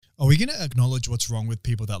Are we going to acknowledge what's wrong with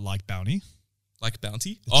people that like Bounty? Like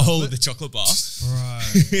Bounty? chocolate? The chocolate bar.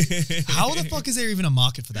 Right. How the fuck is there even a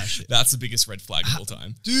market for that shit? That's the biggest red flag of all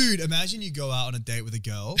time. Dude, imagine you go out on a date with a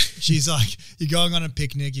girl. She's like, you're going on a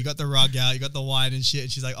picnic, you got the rug out, you got the wine and shit.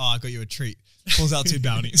 And she's like, oh, I got you a treat. Pulls out 2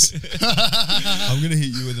 bounties. I'm going to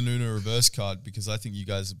hit you with an Uno reverse card because I think you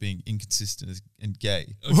guys are being inconsistent and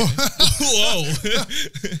gay. Okay. Whoa.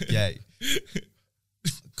 Gay.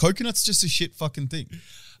 Coconut's just a shit fucking thing.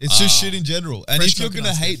 It's just shit in general. And Fresh if you're going to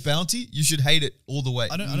coconut's hate Bounty, you should hate it all the way.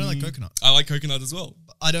 I don't like coconut. I like coconut as well.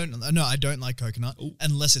 I don't like coconut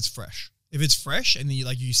unless it's fresh. If it's fresh and then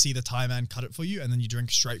you see the Thai man cut it for you and then you drink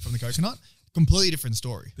straight from the coconut, completely different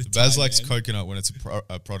story. Baz likes coconut when it's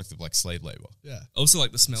a product of like slave labor. Yeah. Also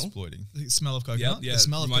like the smell. Exploiting. The smell of coconut. Yeah, The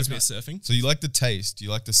smell reminds of me coconut. of surfing. So you like the taste, you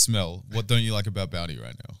like the smell. What don't you like about Bounty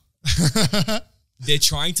right now? They're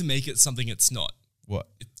trying to make it something it's not. What?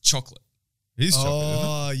 It's chocolate. It is chocolate, isn't it?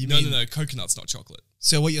 Oh, you No, mean... no, coconut's not chocolate.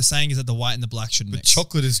 So what you're saying is that the white and the black shouldn't But mix.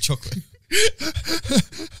 chocolate is chocolate.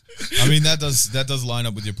 I mean, that does line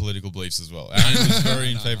up with your political beliefs as well. Aaron was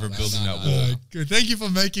very in favor of building that wall. Good. Thank you for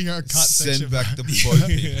making our cut section. Send back the boat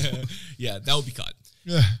people. Yeah, that would be cut.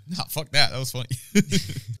 Yeah. Nah, fuck that. That was funny.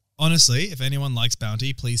 Honestly, if anyone likes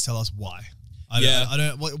Bounty, please tell us why. I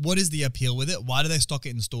don't. What is the appeal with it? Why do they stock it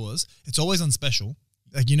in stores? It's always on special.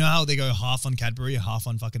 Like, you know how they go half on Cadbury, half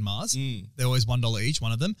on fucking Mars? They're always $1 each,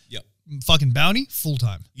 one of them. Yep. Fucking Bounty, full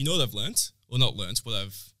time. You know what I've learnt? Or not learnt, what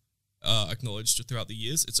I've acknowledged throughout the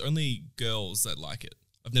years? It's only girls that like it.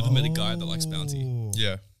 I've never met a guy that likes Bounty.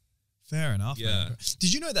 Yeah. Fair enough. Yeah. Man.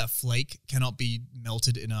 Did you know that flake cannot be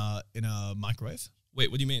melted in a microwave?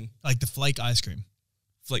 Wait, what do you mean? Like the flake ice cream.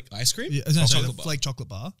 Flake ice cream? Yeah, no, sorry, chocolate the bar. flake chocolate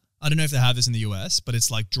bar. I don't know if they have this in the US, but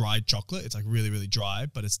it's like dried chocolate. It's like really, really dry,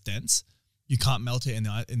 but it's dense. You can't melt it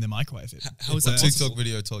in the microwave. How is that burns. possible? TikTok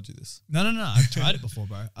video told you this. No. I've tried it before,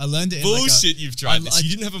 bro. I learned it in Bullshit, you've tried this. I- You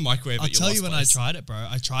didn't have a microwave I'll at your tell last you when place. I tried it, bro.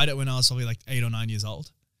 I tried it when I was probably like 8 or 9 years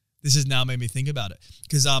old. This has now made me think about it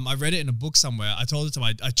because I read it in a book somewhere. I told it to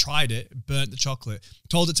I tried it, burnt the chocolate,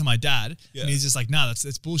 told it to my dad, Yeah. and he's just like, "Nah,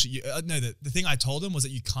 that's bullshit." No, the thing I told him was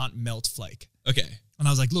that you can't melt flake, Okay. and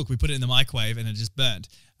I was like, "Look, we put it in the microwave and it just burned."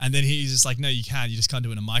 And then he's just like, "No, you can. You just can't do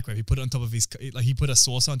it in a microwave." He put it on top of he put a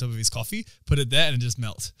saucer on top of his coffee, put it there, and it just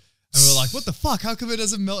melt. And we were like, "What the fuck? How come it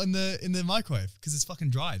doesn't melt in the microwave? Because it's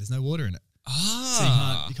fucking dry. There's no water in it,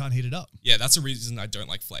 so you can't heat it up." Yeah, that's a reason I don't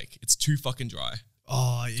like flake. It's too fucking dry.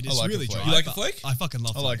 Oh, it is like a really flake. dry. You like a but flake? I fucking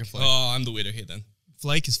love I flake. like a flake. Oh, I'm the weirdo here then.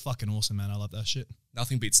 Flake is fucking awesome, man. I love that shit.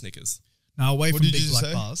 Nothing beats Snickers. Now, away What from did big you black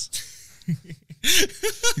say? bars.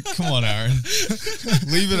 Come on, Aaron.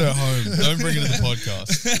 Leave it at home. Don't bring it to the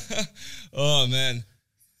podcast. Oh, man.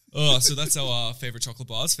 Oh, so that's our favorite chocolate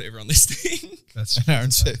bars for everyone listening. That's And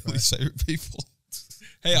Aaron said his favorite people.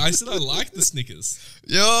 Hey, I said I like the Snickers.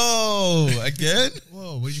 Yo, again?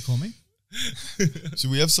 Whoa, what did you call me?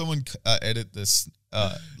 Should we have someone edit this,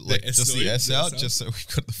 like S just the noise, S the out, S out? just so we've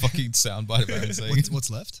got the fucking soundbite of Aaron saying it? What's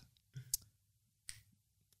left?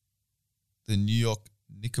 The New York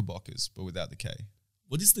Knickerbockers, but without the K.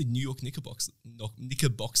 What is the New York Knickerbockers?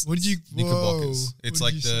 Knickerbockers. What did you? Knickerbockers. Whoa, It's what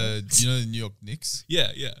like did you say? you know the New York Knicks?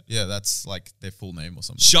 Yeah. Yeah, that's like their full name or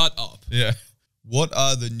something. Shut up. Yeah. What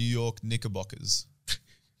are the New York Knickerbockers?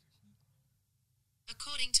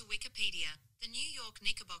 According to Wikipedia, the New York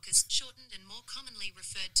Knickerbockers, shortened and more commonly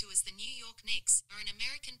referred to as the New York Knicks, are an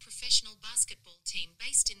American professional basketball team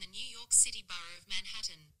based in the New York City borough of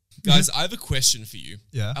Manhattan. Guys, I have a question for you.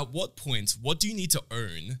 Yeah. At what point, what do you need to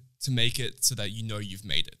own to make it so that you know you've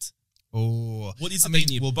made it? Oh, What is it I mean,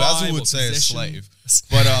 that you need Well, to buy? Basil would What say a possession? slave,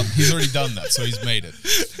 but he's already done that, so he's made it.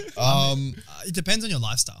 it depends on your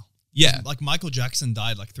lifestyle. Yeah. Like Michael Jackson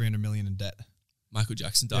died like 300 million in debt. Michael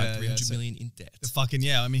Jackson died Yeah, 300 so- million in debt. The fucking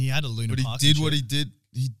I mean, he had a Luna But he Park. did and what shit. he did.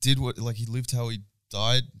 He did what, like, he lived how he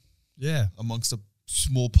died Yeah. amongst a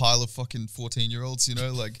small pile of fucking 14-year-olds, you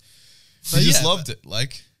know? Like, But he just yeah, loved it.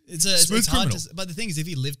 Like, It's Smooth hard criminal. to, but the thing is, if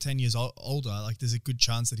he lived 10 years older, like there's a good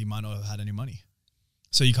chance that he might not have had any money.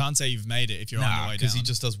 So you can't say you've made it if you're on your way because down. he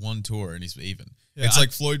just does one tour and he's even. Yeah, It's I-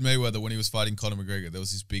 like Floyd Mayweather when he was fighting Conor McGregor. There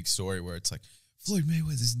was this big story where it's like, Floyd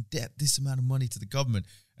Mayweather's in debt this amount of money to the government.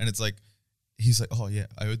 And it's like, he's like, oh yeah,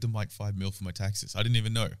 I owed them like $5 million for my taxes. I didn't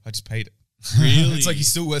even know. I just paid it. Really? It's like he's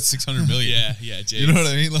still worth $600 million. Yeah, geez. You know what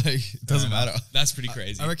I mean? Like, it doesn't matter. That's pretty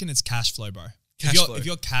crazy. I reckon it's cash flow, bro. Cash flow. If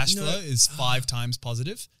your cash No. flow is 5 times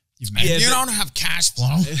positive, you've made Yeah, it. You but- don't have cash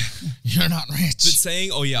flow. You're not rich. But saying,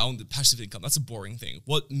 oh yeah, I want the passive income, that's a boring thing.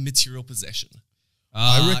 What material possession?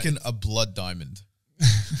 I reckon a blood diamond.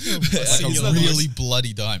 Like a Singular really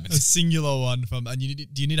bloody diamond. A singular one from. And do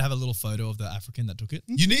you need to have a little photo of the African that took it?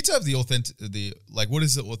 You need to have what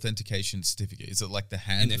is the authentication certificate? Is it like the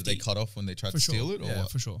hand that NFT. they cut off when they tried For to sure. steal it, or Yeah,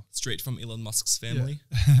 what? for sure. Straight from Elon Musk's family.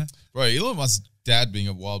 Bro, Elon Musk's dad being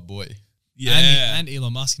a wild boy. Yeah. And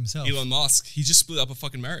Elon Musk himself. Elon Musk. He just split up a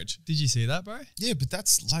fucking marriage. Did you see that, bro? Yeah, but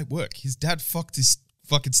that's light work. His dad fucked his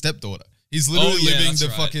fucking stepdaughter. He's literally yeah, living that's the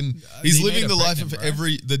right. fucking. He He's made living her the life of pregnant, bro.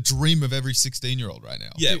 the dream of every 16-year-old right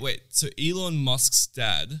now. Yeah, wait. So Elon Musk's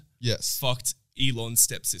dad Yes. fucked Elon's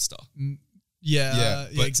stepsister Yeah,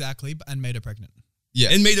 but- exactly. And made her pregnant.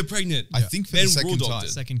 Yeah. and made her pregnant. I think for the And second raw time dogged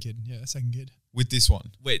it. Second kid. Yeah, second kid. with this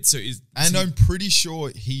one. Wait, so is And so I'm pretty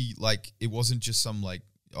sure he it wasn't just some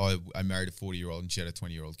I married a 40-year-old and she had a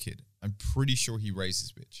 20-year-old kid. I'm pretty sure he raised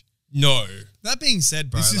this bitch. no. That being said,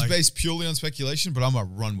 bro, This is like, based purely on speculation, but I'm gonna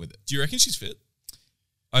run with it. Do you reckon she's fit?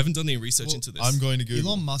 I haven't done any research into this. I'm going to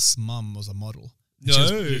Google. Elon Musk's mum was a model.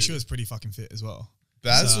 No. She was pretty fucking fit as well.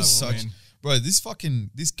 Baz So, was I such, mean- bro.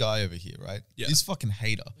 This guy over here, right? Yeah. This fucking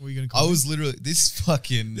hater. What are you gonna call I him? was literally this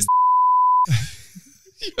fucking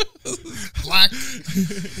black.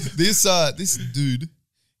 this dude.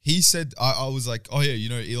 He said, I was like, oh yeah, you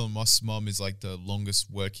know, Elon Musk's mom is like the longest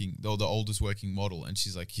working, or the oldest working model, and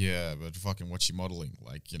she's like, yeah, but fucking what's she modeling?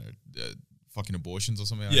 Like, you know, fucking abortions or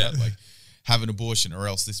something like Yeah. that. Like, have an abortion or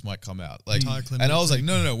else this might come out. Like, Entire clinic. and I was like,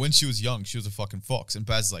 no. When she was young, she was a fucking fox. And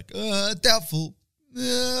Baz's like, doubtful.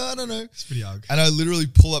 I don't know. It's pretty ugly. And I literally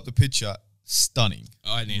pull up the picture, stunning,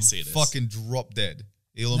 I need to see this. fucking drop dead.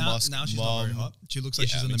 Elon Musk, Now she's mom. not very hot. She looks like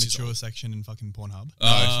Yeah, she's I in the mean, she's mature old. section in fucking Pornhub.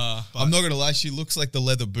 I'm not gonna lie, she looks like the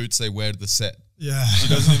leather boots they wear to the set. Yeah. She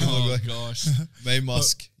doesn't even look Oh like gosh. May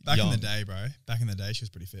Musk. Back young. in the day, bro. Back in the day, she was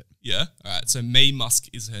pretty fit. Yeah. All right. So May Musk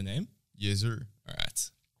is her name. Yes, sir. All right.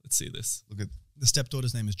 Let's see this. Look at The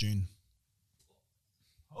stepdaughter's name is June.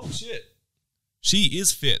 Oh shit. She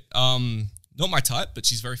is fit. Not my type, but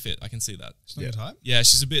she's very fit. I can see that. She's not your type? Yeah,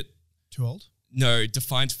 she's a bit Too old?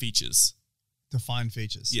 defined features. Defined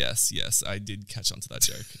features. Yes, I did catch on to that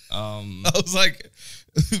joke. I was like,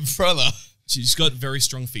 brother, She's got very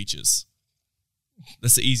strong features.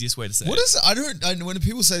 That's the easiest way to say what it. is? When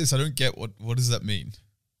people say this, I don't get what does that mean.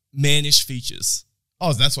 Mannish features.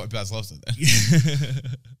 Oh, that's why Baz loves it.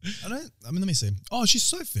 Then. Let me see. Oh, she's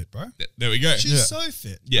so fit, bro. There we go. She's Yeah. so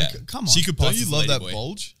fit. Yeah. Like, come on. She could pass Don't you as love lady that boy.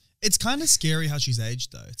 bulge? It's kind of scary how she's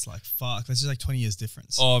aged, though. It's like, fuck. That's just like 20 years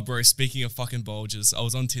difference. Oh, bro, speaking of fucking bulges, I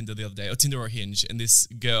was on Tinder the other day, or Tinder or Hinge, and this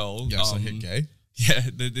girl... Yeah, so hit gay. Yeah,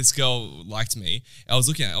 this girl liked me. I was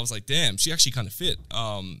looking at it, I was like, damn, she actually kind of fit.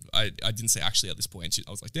 I didn't say actually at this point.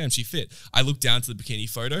 I was like, damn, she fit. I looked down to the bikini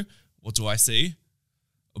photo. What do I see?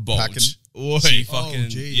 A bulge. Packing. Oi. She fucking,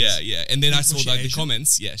 jeez. yeah. And then I Was saw she like the Asian?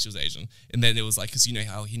 comments. Yeah, she was Asian. And then it was like, because you know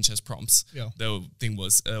how Hinge has prompts. Yeah. The thing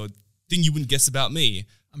was, thing you wouldn't guess about me.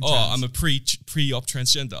 trans. I'm a pre-op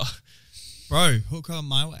transgender. Bro, hook her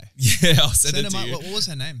my way. Yeah, I'll send Send it her to my, you. what was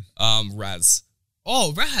her name? Raz.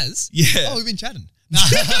 Oh, Raz? Yeah. Oh, we've been chatting.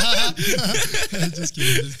 Just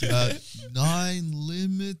kidding. 9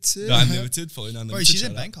 Limited. No, Unlimited, follow Unlimited. Bro, she's in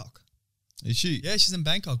shout out. Bangkok. Is she? Yeah, she's in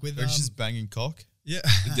Bangkok with. She's banging cock. Yeah,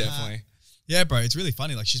 Definitely. Yeah, bro, it's really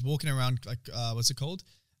funny. Like she's walking around, like what's it called?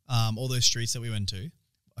 All those streets that we went to.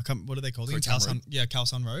 What are they called? Koh Tao Khao San, Road? yeah, Khao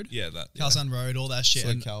San Road. Yeah, that. Khao San Road, all that shit. It's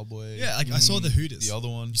like And- cowboy. yeah, like I saw the Hooters. The other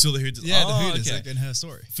one. You saw the Hooters? Yeah, Oh, the Hooters, okay. like in her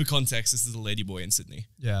story. For context, this is a ladyboy in Sydney.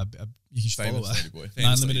 Yeah, you can just follow Famous her. lady boy.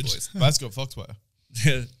 Famous Unlimited. ladyboys. Baz got fucked by her.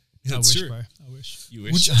 Yeah, I that's wish, true. bro. I wish. You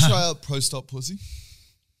wish? Would you try out post-op pussy?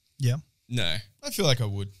 Yeah, No. I feel like I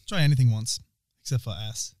would. try anything once except for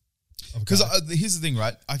ass. Because here's the thing,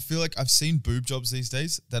 right? I feel like I've seen boob jobs these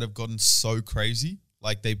days that have gotten so crazy,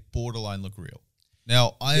 like they borderline look real.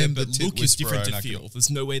 Now, I am the but tit look is whisperer different and to I can- feel. There's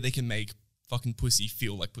no way they can make fucking pussy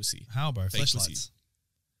feel like pussy. How, bro? Fake Fleshlights. pussy.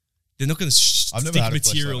 They're not going to I've never stick had a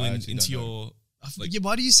material fleshlight. I actually into don't your... Like, Yeah,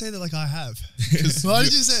 why do you say that like I have? Why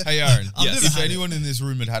did you say? Hey, Aaron, I've Yes. never if had it. anyone in this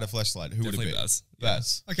room had a flashlight, who would it Definitely be? Baz.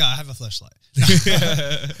 Baz. Okay, I have a flashlight.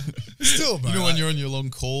 Still, bro. You know when you're on your long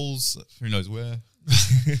calls, who knows where?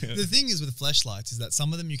 the thing is with flashlights is that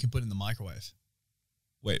some of them you can put in the microwave.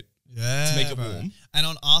 Wait. Yeah, To make it bro. warm? And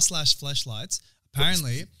on r/flashlights,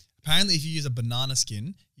 apparently if you use a banana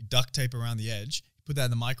skin, you duct tape around the edge, put that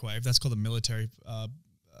in the microwave. That's called a military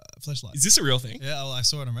flashlight. Is this a real thing? Yeah, well, I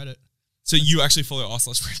saw it on Reddit. So you actually follow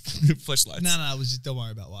r/flashlights? No, I was just don't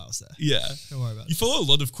worry about why I was there. Yeah. Don't worry about You it. follow a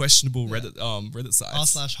lot of questionable Reddit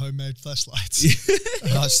sites. r/homemade flashlights.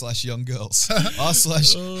 r/young girls.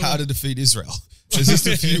 r/how to defeat Israel. There's just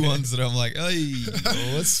a few ones that I'm like, hey,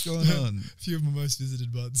 what's going on? A few of my most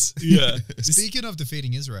visited buds. Yeah. Speaking of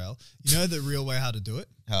defeating Israel, you know the real way how to do it?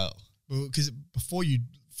 How? Well, because before you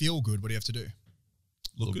feel good, what do you have to do?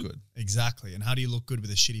 Look good. Exactly. And how do you look good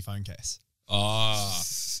with a shitty phone case? Ah,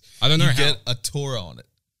 I don't know You how. get a Torah on it.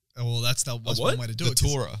 Oh, well, that's what? one way to do The it.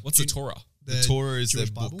 'cause Torah. What's the Torah? The Torah is Jewish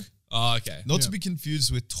their Bible? book. Oh, okay. Not to Yeah. be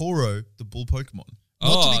confused with Toro, the bull Pokemon.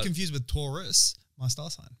 Not to Oh. be confused with Taurus, my star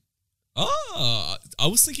sign. I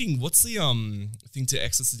was thinking, what's the thing to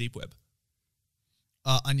access the deep web?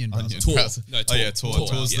 Onion browser. Onion. Tor. Browser. No, Oh, Tor. yeah, Tor. Tor.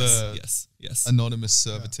 Tor's yes. Anonymous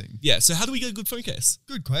server team. Yeah. So how do we get a good phone case?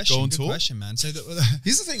 Good question. Go on Good Tor? question, man. So that,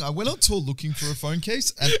 Here's the thing. I went on tour looking for a phone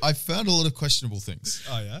case and I found a lot of questionable things.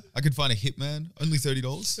 oh yeah. I could find a Hitman, only $30.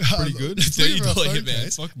 Pretty good. $30 For a phone Hitman.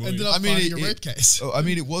 case, Fuck me. ended up I mean, finding it- a rape case. Oh, I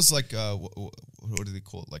mean, it was like, what do they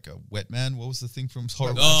call it? Like a wet man? What was the thing from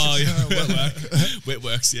Horror? Oh, yeah.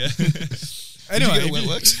 Wetworks, yeah. Anyway, Did you get a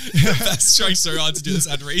Wetworks? That's trying so hard to do this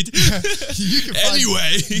ad read. you can find,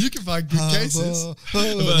 Anyway. you can find good cases.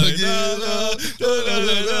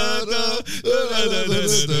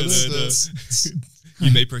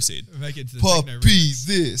 You may proceed. Make it to the techno Puppy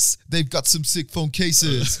this. They've got some sick phone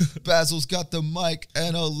cases. Basil's got the mic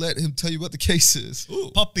and I'll let him tell you about the cases.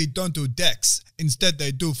 Puppy don't do decks. Instead,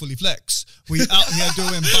 they do fully flex. We out here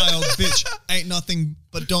doing bio bitch. Ain't nothing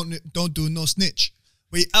but don't do no snitch.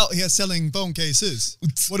 We out here selling phone cases.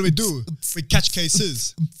 What do? We catch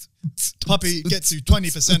cases. Puppy gets you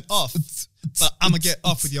 20% off. But I'ma get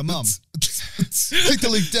off with your mum. Click the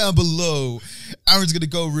link down below. Aaron's gonna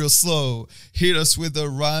go real slow. Hit us with a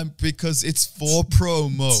rhyme because it's for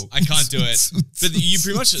promo. I can't do it. But you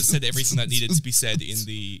pretty much said everything that needed to be said in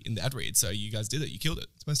the ad read. So you guys did it. You killed it.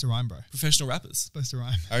 It's supposed to rhyme, bro. Professional rappers. Supposed to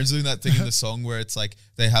rhyme. Aaron's doing that thing in the song where it's like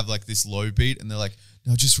they have like this low beat and they're like,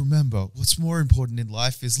 now just remember, what's more important in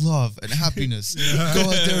life is love and happiness. Go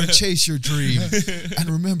out there and chase your dream. And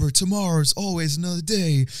remember, tomorrow's always another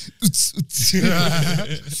day.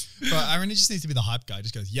 But Aaron just needs to be the hype guy.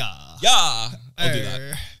 Just goes, yeah. Yeah. I'll do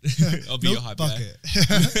that. I'll be your hype guy. bucket.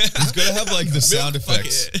 He's got to have like the sound Milk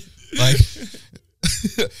effects. bucket. Like,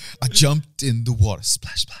 I jumped in the water,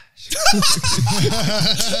 splash, splash.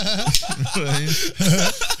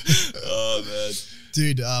 Oh, man.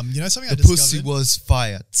 Dude, you know something I The discovered? pussy was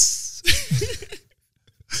fire.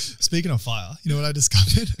 Speaking of fire, you know what I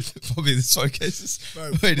discovered? Probably the phone cases.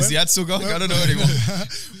 Bro, Wait, is when- the ad still going? I don't know anymore.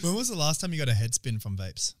 When was the last time you got a head spin from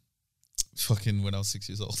vapes? Fucking when I was 6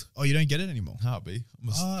 years old. Oh, you don't get it anymore. Nah, B.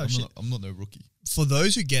 Oh, shit. I'm not no rookie. For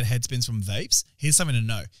those who get head spins from vapes, here's something to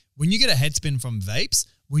know. When you get a head spin from vapes,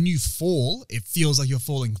 when you fall, it feels like you're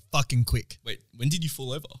falling fucking quick. Wait, when did you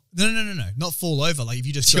fall over? No. Not fall over. Like if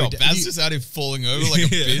you just Yo, go down. Baz just out here falling over like a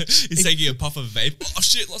bitch. He's taking a puff of vape. Oh,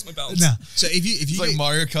 shit, lost my balance. Nah. So if you It's like get,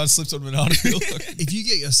 Mario Kart slips on banana peel. if you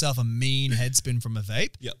get yourself a mean head spin from a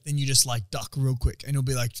vape, Yep. then you just like duck real quick, and it'll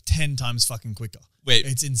be like 10 times fucking quicker. Wait.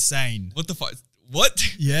 It's insane. What the fuck?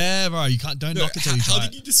 What? Yeah, bro. You can't don't No, knock it till you how try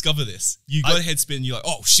did it. you discover this? You got a head spin. You're like,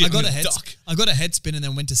 oh shit, I got I'm a gonna head. duck. I got a head spin and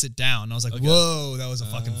then went to sit down. And I was like, Okay. "Whoa, that was a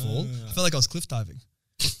fucking fall." I felt like I was cliff diving.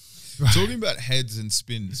 Talking about heads and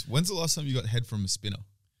spins, when's the last time you got head from a spinner?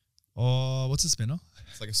 Oh, what's a spinner?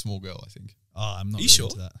 It's like a small girl, I think. Oh, I'm not you really sure?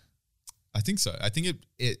 into that. I think so. I think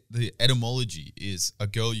the etymology is a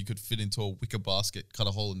girl you could fit into a wicker basket, cut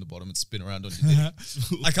a hole in the bottom and spin around on your dick.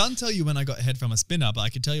 I can't tell you when I got head from a spinner, but I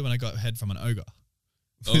can tell you when I got head from an ogre.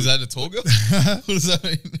 Is that a tall girl? What does that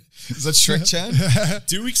mean? Is that Shrek Chan?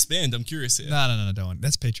 Do expand. I'm curious here. No, don't.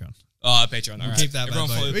 That's Patreon. Oh, Patreon. All We'll right. keep that. Everyone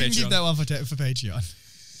bad boy. follow We can keep Patreon. that one for Patreon.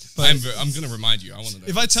 I'm gonna remind you. I want to know.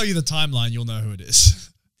 If I tell you the timeline, you'll know who it is.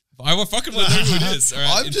 I fucking want to know who it is. All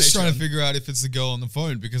right, I'm in just trying to Patreon. figure out if it's the girl on the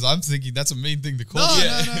phone because I'm thinking that's a mean thing to call. No, you.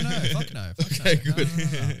 Yeah. no. Fuck no. Fuck Okay, no. good.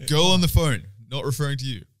 No. Girl on the phone, not referring to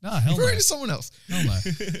you. No, hell no. Referring to someone else. Hell no.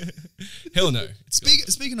 Hell no. It's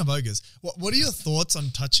Speaking of ogres, what are your thoughts on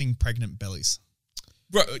touching pregnant bellies?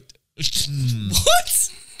 Bro,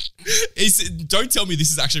 what? Don't tell me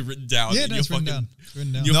this is actually written down. Yeah, in no, your it's written fucking- down. It's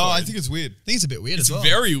written down. Your No, phone. I think it's weird. I think it's a bit weird It's as well.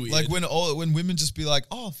 very weird. Like when women just be like,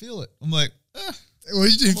 "Oh, feel it." I'm like, What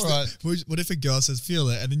do you do? All right. What if a girl says feel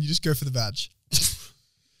it and then you just go for the badge?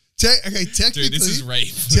 Okay, technically, Dude, this is rape.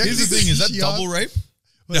 here's the thing: is that she double asked- rape?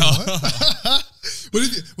 Wait, No.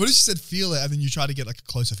 what if she said feel it and then you try to get like a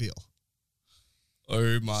closer feel?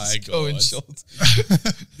 Oh my Oh, in god. short.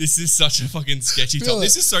 This is such a fucking sketchy Feel topic. it.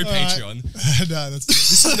 This is so All right. Patreon. No, that's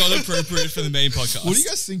This is not appropriate for the main podcast. What do you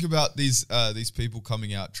guys think about these people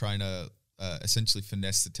coming out trying to essentially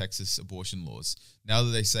finesse the Texas abortion laws? Now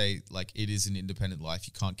that they say like it is an independent life,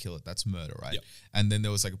 you can't kill it. That's murder, right? Yep. And then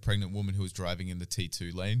there was like a pregnant woman who was driving in the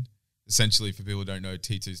T2 lane. Essentially, for people who don't know,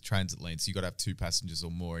 T2 is transit lane, so you got to have 2 passengers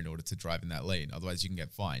or more in order to drive in that lane. Otherwise, you can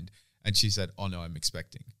get fined. And she said, "Oh no, I'm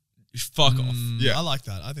expecting." Fuck off. Yeah. I like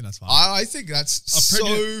that. I think that's fine. I think that's so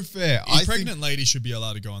pregnant- fair. A pregnant lady should be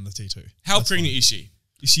allowed to go on the T2. How That's pregnant fine. is she?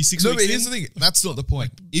 Is she 6 No, weeks but here's in? the thing. That's not the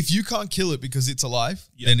point. If you can't kill it because it's alive,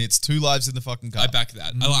 Yeah. then it's 2 lives in the fucking car. I back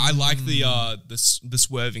that. I like the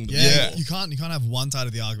swerving. The Yeah, ball. you can't have one side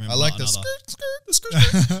of the argument. I but like not the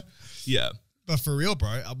another. skirt. Yeah. But for real,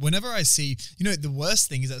 bro, whenever I see, the worst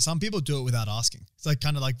thing is that some people do it without asking. It's like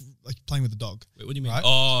kind of like playing with a dog. Wait, what do you mean? Right?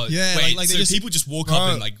 Oh, Yeah, Wait, like they so just- people just walk Bro.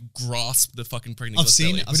 up and like grasp the fucking pregnant I've girl's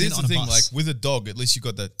seen belly. it. But seen here's on the a thing, bus. like with a dog, at least you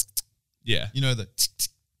got the, Yeah. the,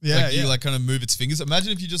 Yeah, like you like kind of move its fingers.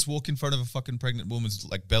 Imagine if you just walk in front of a fucking pregnant woman's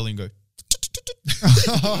like belly and go,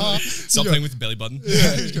 Stop playing with the belly button.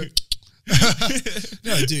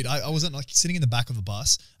 No, dude, I wasn't like sitting in the back of the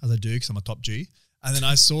bus as I do because I'm a top G. And then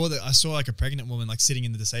I saw like a pregnant woman like sitting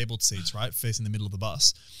in the disabled seats, right, facing the middle of the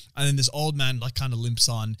bus. And then this old man like kind of limps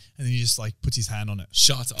on, and then he just like puts his hand on it.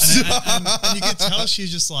 Shut up. And you could tell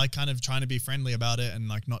she's just like kind of trying to be friendly about it and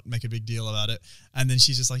like not make a big deal about it. And then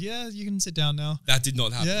she's just like, yeah, you can sit down now. That did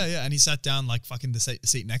not happen. Yeah. And he sat down like fucking the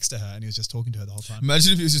seat next to her, and he was just talking to her the whole time.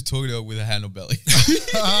 imagine if he was just talking to her with a hand on belly.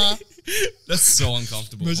 That's so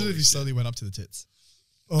uncomfortable. Imagine Holy if he shit. slowly went up to the tits.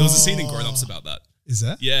 There was a scene in Grown Ups about that. Is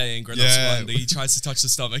that? Yeah, in Grown Ups Yeah. 1, he tries to touch the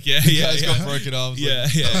stomach. Yeah, The yeah, guy's yeah. got broken arms. Yeah,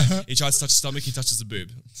 yeah. He tries to touch the stomach, he touches the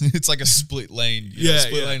boob. It's like a split lane. Yeah,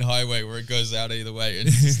 split yeah. lane highway where it goes out either way and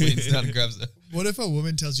he just leans down and grabs it. What if a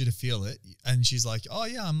woman tells you to feel it, and she's like, oh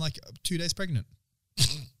yeah, I'm like 2 days pregnant.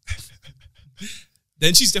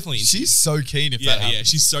 Then she's definitely into She's so keen if you. that Yeah, happens. yeah,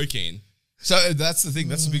 she's so keen. So that's the thing.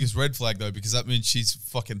 That's the biggest red flag though, because that means she's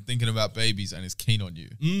fucking thinking about babies and is keen on you.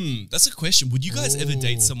 That's a question. Would you guys ever Ooh.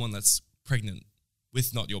 date someone that's pregnant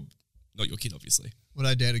with not your kid, obviously? Would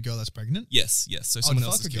I date a girl that's pregnant? Yes. So I'd someone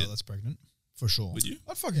fuck else's a girl kid. that's pregnant, for sure. Would you?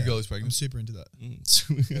 I'd fuck a girl who's I'm pregnant. super into that.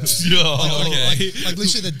 Oh, okay. Like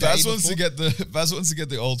literally the day Baz wants to before. get Baz wants to get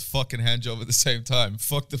the old fucking hand job at the same time.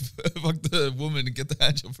 Fuck the woman and get the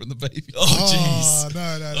hand job from the baby. Oh, jeez.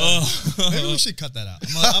 No. Oh. Maybe we should cut that out.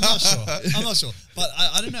 I'm not sure. I'm not sure. But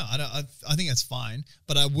I don't know. I think that's fine.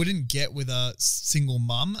 But I wouldn't get with a single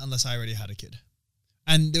mum unless I already had a kid.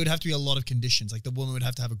 And there would have to be a lot of conditions. Like the woman would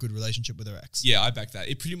have to have a good relationship with her ex. Yeah, I back that.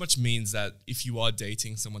 It pretty much means that if you are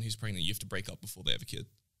dating someone who's pregnant, you have to break up before they have a kid.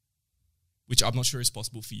 Which I'm not sure is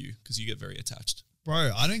possible for you because you get very attached.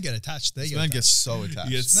 Bro, I don't get attached. They This get man attached. gets so attached.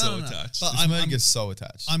 You get This so no. attached. But man gets so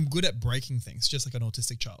attached. I'm good at breaking things, just like an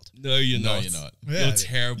autistic child. No, you're No, not. you're not. Yeah. You're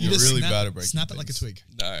terrible. You're just really snap bad it- at breaking Snap it like a things. twig.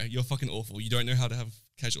 No, you're fucking awful. You don't know how to have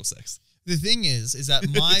casual sex. The thing is that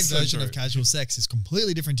my It's so version of true. casual sex is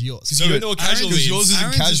completely different to yours. You don't know what casual because means. yours isn't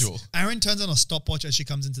Aaron's casual. Aaron turns on a stopwatch as she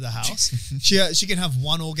comes into the house. she can have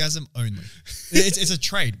one orgasm only. It's a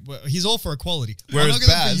trade. He's all for equality. Whereas I'm not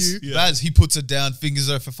gonna Baz, be you. Baz, he puts it down, fingers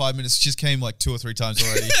her for 5 minutes. She just came like 2 or 3 times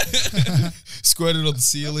already. Squirted on the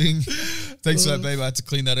ceiling. Thanks for that, babe. I had to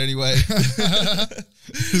clean that anyway.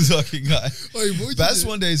 Fucking guy. Wait, what would you Baz do?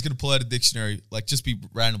 one day is going to pull out a dictionary, like just be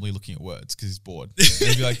randomly looking at words because he's bored.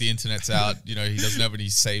 Maybe like the internet's out, he doesn't have any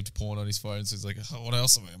saved porn on his phone, so he's like, oh, what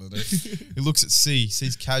else am I going to do? He looks at C,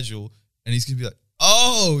 sees casual, and he's going to be like,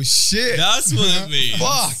 oh shit. That's what it means.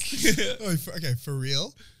 Fuck. Oh, okay, for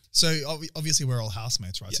real. So obviously we're all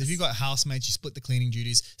housemates, right? So if Yes. you've got housemates, you split the cleaning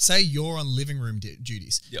duties. Say you're on living room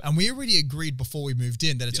duties, Yep. and we already agreed before we moved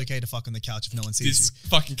in that it's okay to fuck on the couch if no one sees This you.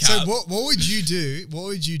 fucking So cat. what would you do? What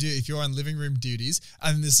would you do if you're on living room duties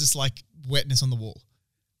and there's this like wetness on the wall?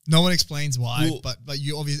 No one explains why, Well- but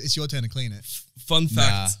you obviously it's your turn to clean it. Fun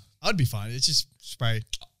fact. I'd be fine. It's just spray.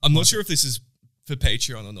 I'm not sure if this is for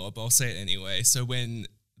Patreon or not, but I'll say it anyway. So when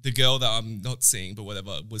the girl that I'm not seeing, but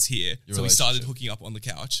whatever, was here, Your so we started relationship. hooking up on the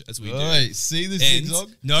couch as we do. Right, see this And zigzag?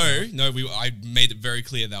 I made it very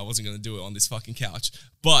clear that I wasn't going to do it on this fucking couch.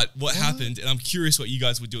 But what happened, and I'm curious what you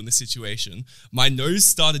guys would do in this situation, my nose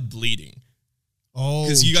started bleeding. Oh,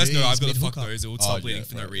 Because you guys know geez, I've got a fuck mid-hookup. nose, it would Oh, stop yeah, bleeding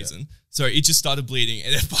for no right, yeah. reason. So it just started bleeding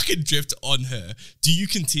and it fucking dripped on her. Do you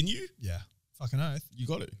continue? Yeah, fucking oath. You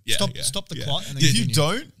got to. Yeah, Stop the yeah. clot and then If you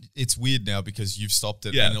continue. don't, it's weird now because you've stopped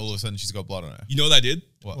it Yeah. and all of a sudden she's got blood on her. You know what I did?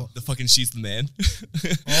 What? The fucking she's the man.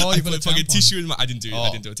 Oh, I you put put a a fucking tampon. tissue in my. I didn't do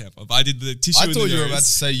a tampon, but I did the tissue. I in thought the you were nose about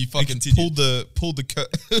to say you fucking continued. pulled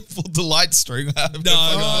the light string out of No,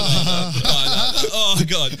 the no. Oh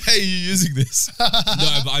god. Hey, you're using this. No,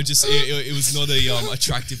 but I just it was not a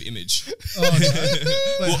attractive image. Oh, no.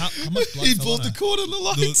 Wait, how much blood He fell pulled on the her? cord on the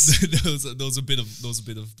There lights. was a bit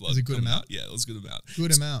of blood. Was it good coming amount? out. Yeah, it was a good amount.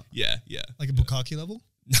 Good amount. Yeah. Like a bukkake level?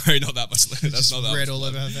 No, not that much. That's just not that red much all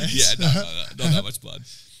blood. over her face? Yeah, no, not that much blood.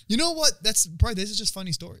 You know what? Bro, these are just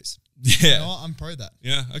funny stories. Yeah. You know what? I'm pro that.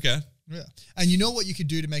 Yeah. Okay. Yeah. And you know what you could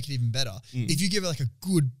do to make it even better? If you give it like a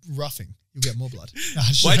good roughing, you'll get more blood.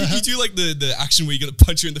 Why did you do like the action where you're gonna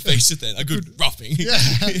punch her in the face with it? A good roughing.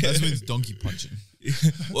 That means donkey punching.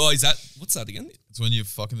 Well, what's that again? It's when you're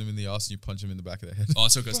fucking them in the ass and you punch them in the back of the head. Oh,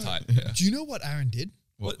 so it goes tight. Yeah. Do you know what Aaron did?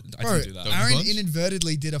 What? I Bro, didn't do that. Aaron Punch?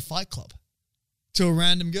 inadvertently did a Fight Club to a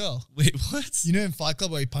random girl. Wait, what? You know in Fight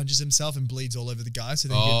Club where he punches himself and bleeds all over the guy, so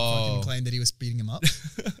then he Oh. can fucking claim that he was beating him up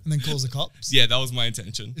and then calls the cops? Yeah, that was my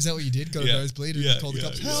intention. Is that what you did? Got Yeah. a nosebleed and Yeah, called the yeah,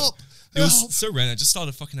 cops? yeah. Help! It was Help! so random. It just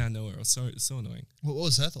started fucking out of nowhere. It was so annoying. What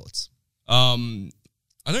was her thoughts?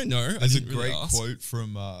 I don't know. There's I a didn't really great ask. quote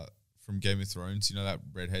from Game of Thrones. You know that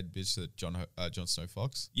redhead bitch that Jon Snow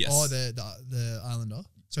Fox? Yes. Oh, the Islander.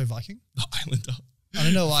 Sorry, Viking. the Islander. I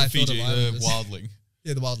don't know why I thought of Fiji. The Islanders. wildling.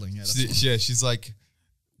 Yeah, the wildling. Yeah, that's the one. She's like,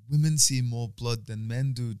 women see more blood than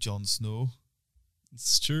men do, Jon Snow.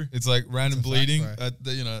 It's true. It's like random It's a fact, bleeding. bro.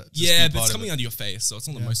 Just Yeah, be but part it's of coming it. out of your face, so it's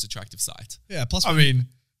not the Yeah. most attractive sight. Yeah, plus I mean,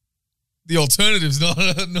 the alternative's not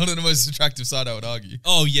on the most attractive side, I would argue.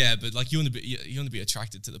 Oh yeah, but like you want to be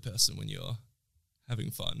attracted to the person when you're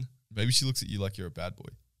having fun. Maybe she looks at you like you're a bad boy.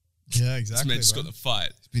 yeah, This exactly. man just bro. got in a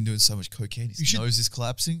fight. He's been doing so much cocaine. His You should- nose is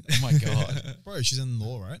collapsing. Oh my God. Bro, she's in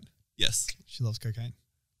law, right? Yes, She loves cocaine.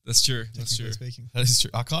 that's true. That's Technically true. speaking. That is true.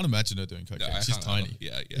 I can't imagine her doing No, cocaine. I She's can't tiny. either.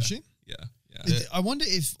 Yeah, yeah. Is she? Yeah, yeah. Yeah. I wonder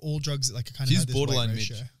if all drugs like kind of She's have this borderline weight midge.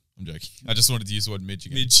 ratio. I'm joking. I just wanted to use the word midge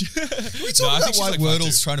again. Midge. Can we No, I talk about think why she's like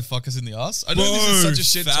Wordle's 5'2". trying to fuck us in the ass? I know this is such a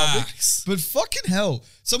shit topic, facts. but fucking hell,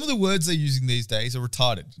 some of the words they're using these days are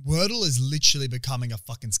retarded. Wordle is literally becoming a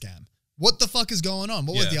fucking scam. What the fuck is going on?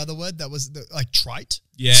 What was Yeah. the other word that was like trite?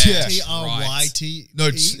 Yeah. Yeah. T-R-Y-T. No,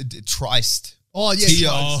 trist. Oh yeah, T-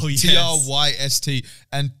 trite. Oh, yes. T-R-Y-S-T.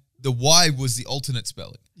 And the Y was the alternate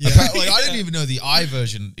spelling. Yeah. Apparently, I didn't even know the I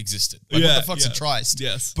version existed. Like, what Yeah, the fuck's yeah. a trist?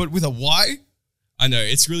 Yes. But with a Y? I know,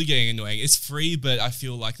 it's really getting annoying. It's free, but I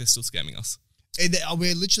feel like they're still scamming us. And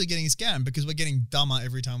we're literally getting scammed because we're getting dumber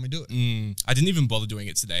every time we do it. I didn't even bother doing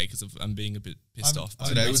it today because I'm being a bit pissed off. I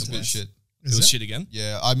Today know was it's a bit worse. shit. It was shit again.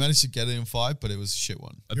 Yeah, I managed to get it in 5, but it was a shit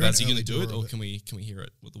one. You're Babs, an are you early gonna do it, doer or of can we hear it?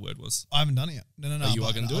 What the word was? I haven't done it yet. No. Oh, you are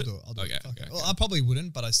but gonna do I'll it? do it. I'll do Okay, it. Fuck okay, it. okay. Well, I probably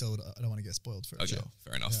wouldn't, but I don't want to get spoiled for it. Okay, Sure.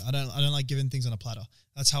 fair enough. Yeah, I don't like giving things on a platter.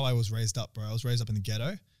 That's how I was raised up, bro. I was raised up in the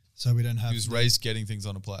ghetto, so we don't have. He was raised getting things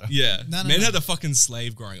on a platter. Yeah, No, no, man no. had a fucking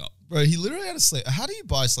slave growing up. Bro, he literally had a slave. How do you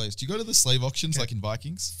buy slaves? Do you go to the slave auctions like in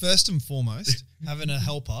Vikings? First and foremost, having a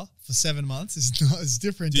helper for 7 months is not as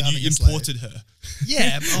different. Dude, to having you a slave. imported her.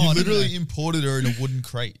 Yeah, You oh, literally imported her in a wooden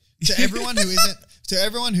crate. to everyone who isn't. To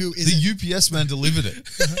everyone who isn't. The UPS man delivered it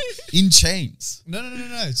in chains. No.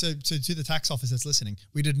 So to the tax office that's listening,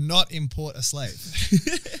 we did not import a slave.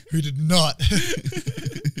 We did not.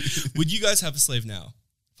 Would you guys have a slave now?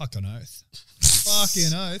 Fucking oath.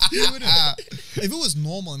 Fucking oath. Who wouldn't? If it was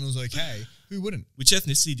normal and it was okay, who wouldn't? Which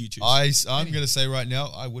ethnicity do you choose? I'm going to say right now,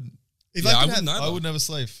 I wouldn't. If Yeah, I could wouldn't have, either. I wouldn't have a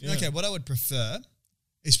slave. Okay, what I would prefer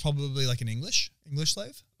is probably like an English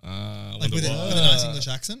slave, I like wonder with a why. nice English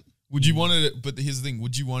accent. Would you want it? But here's the thing: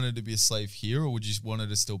 would you want her to be a slave here, or would you want her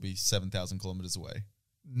to still be 7,000 kilometers away?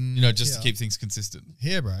 You know, just to yeah. keep things consistent.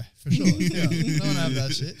 Here, bro, for sure. Yeah, no one have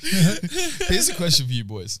that shit. Here's a question for you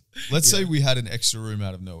boys. Let's say we had an extra room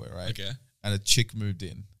out of nowhere, right? Okay. And a chick moved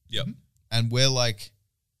in, Yep. and we're like,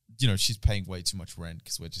 you know, she's paying way too much rent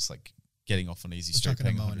because we're just like getting off on easy street, chucking a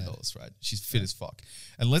paying mow in it. $100, right? She's fit as fuck.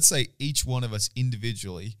 And let's say each one of us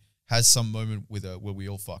individually has some moment with her where we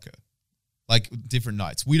all fuck her, like different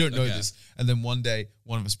nights. We don't know Okay. this, and then one day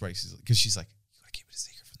one of us breaks because she's like, you gotta keep it a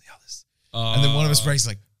secret from the others. And then one of us breaks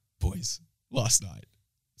like, boys, last night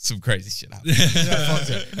some crazy shit happened. I fucked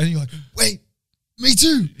her. And you're like, wait, me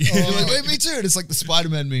too. You're like, wait, me too. And it's like the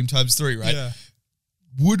Spider-Man meme times 3, right? Yeah,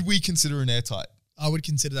 Would we consider an airtight? I would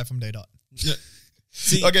consider that from day dot.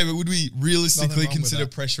 See, Okay, but would we realistically Nothing wrong with consider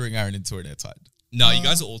that. pressuring Aaron into an airtight? no, you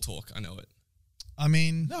guys are all talk. I know it. I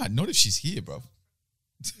mean, No, not if she's here, bro.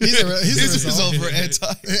 here's a Here's a result. result for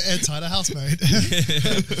airtight. Airtight, a housemate.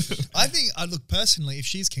 I think I look personally. If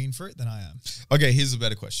she's keen for it, then I am. Okay, here's a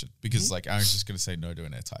better question because like Aaron's just gonna say no to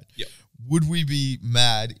an airtight. Yep. Would we be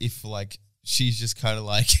mad if like she's just kind of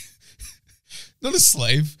like not a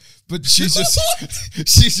slave, but she's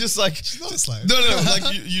just like Not a slave. No,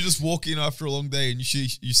 like you just walk in after a long day and you see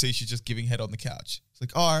she's just giving head on the couch. It's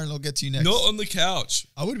like, oh, Aaron, I'll get to you next. Not on the couch.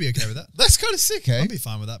 I would be okay with that. That's kind of sick, eh? I'd be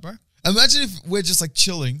fine with that, bro. Imagine if we're just like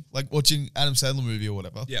chilling, like watching Adam Sandler movie or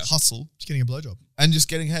whatever, Yeah. Hustle, Just getting a blowjob. and just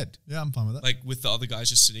getting head. Yeah, I'm fine with that. Like with the other guys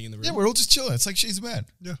just sitting in the room. Yeah, we're all just chilling. It's like she's a man,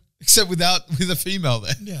 Yeah. except with a female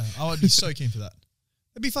there. Yeah, I would be so keen for that.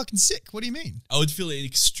 That'd be fucking sick. What do you mean? I would feel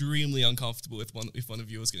extremely uncomfortable if one of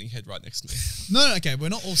you was getting head right next to me. No, okay, we're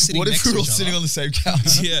not all sitting What if next we to were all each sitting other. on the same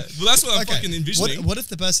couch? Yeah, well, that's what I'm Okay, fucking envisioning. What if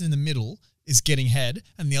the person in the middle is getting head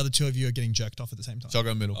and the other two of you are getting jerked off at the same time?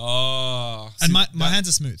 Shotgun middle. Oh, And see, my hands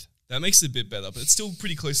are smooth. That makes it a bit better, but it's still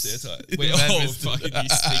pretty close to airtight. Wait, Man, oh, missed it. fucking you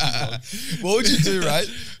sneaky dog. What would you do, right?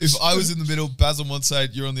 If I was in the middle, Baz on one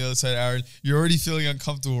side, you're on the other side, Aaron, you're already feeling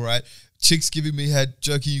uncomfortable, right? Chicks giving me head,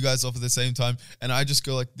 jerking you guys off at the same time, and I just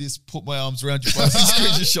go like this, put my arms around your bicep,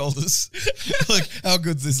 squeeze your shoulders. Like, how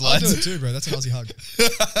good's this, I'll do lads? it too, bro. That's an Aussie hug.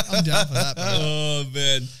 I'm down for that, bro. Oh,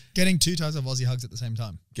 man. Getting 2 types of Aussie hugs at the same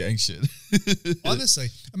time. Gang shit. Honestly,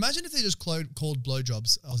 imagine if they just called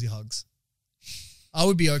blowjobs Aussie hugs. I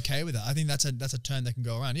would be okay with that. I think that's a turn that can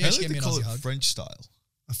go around. Yeah, Maybe just give they me an call Aussie it hug. French style.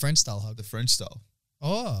 A French style hug. The French style.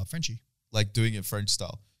 Oh, Frenchie. Like doing it French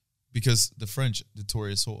style. Because the French,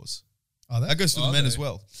 notorious whores. Are they? That goes for the Are men they? as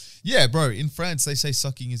well. Yeah, bro. In France, they say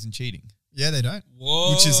sucking isn't cheating, Yeah, they don't.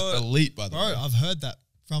 Whoa. which is elite, by the Bro, way. I've heard that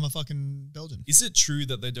from a fucking Belgian. Is it true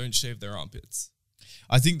that they don't shave their armpits?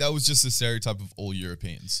 I think that was just a stereotype of all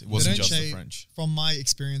Europeans. It wasn't just the French. From my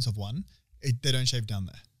experience of one, they don't shave down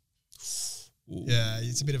there. Ooh. Yeah,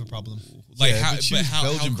 it's a bit of a problem. Like, Yeah, how, but choose how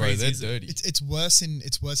Belgium, bro. crazy They're is it? dirty. It's worse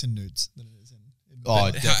in nudes than it is in. Oh,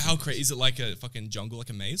 But definitely. how crazy is it? Like a fucking jungle, like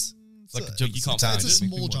a maze? It's like It's you can't town. find It's a it.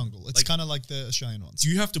 small jungle. It's Like- kind of like the Australian ones. Do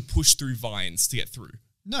you have to push through vines to get through?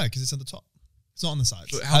 No, because it's at the top. It's not on the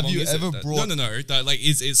sides. But how Have long you is it ever that- brought- No. That like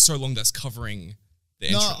is so long that's covering the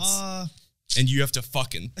entrance, No, and you have to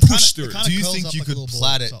fucking kinda- push it through. kinda Do you curls think up you like a could little ball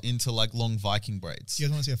plait at it the top. into like long Viking braids? Do you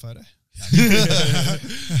guys want to see a photo?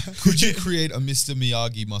 Could you create a Mr.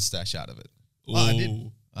 Miyagi mustache out of it? Ooh. I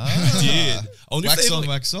did. Ah, I did. I wonder if wax they on, like,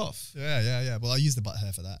 wax off. Yeah. Well, I use the butt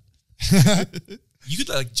hair for that. you could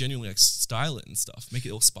like genuinely like style it and stuff, make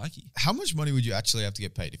it all spiky. How much money would you actually have to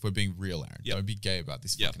get paid if we're being real, Aaron? Yep. Don't be gay about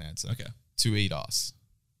this Yep. fucking answer. Okay. To eat ass.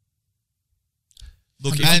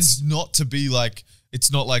 Look, if And it's- not to be like, it's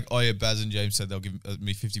not like, oh yeah, Baz and James said they'll give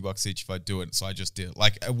me $50 each if I do it, so I just did it.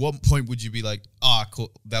 Like, at what point would you be like,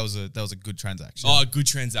 cool, that was a good transaction? oh, a good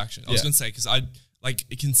transaction. I was Yeah. gonna say because I'd like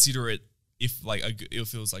consider it if like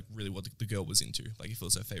if it was like really what the girl was into, like if it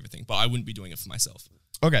was her favorite thing. But I wouldn't be doing it for myself.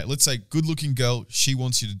 Okay, let's say good-looking girl, she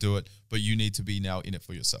wants you to do it, but you need to be now in it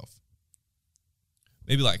for yourself.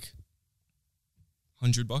 Maybe like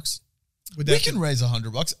 $100. Would We that can raise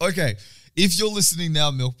 $100. Okay, if you're listening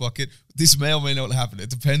now, Milk Bucket, this may or may not happen. It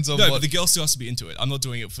depends on No, what. but the girl still has to be into it. I'm not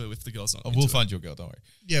doing it if the girl's not. We'll into find your girl. Don't worry.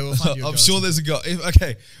 Yeah, we'll find you. a I'm girl sure or there's a girl.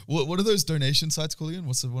 Okay, what are those donation sites called again?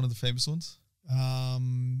 What's one of the famous ones?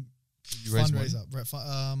 You raise money? fundraiser. Right,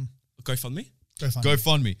 it. GoFundMe. GoFundMe.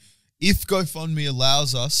 GoFundMe. If GoFundMe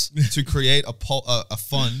allows us to create a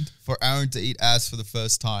fund for Aaron to eat ass for the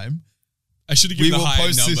first time, I should have we given will a higher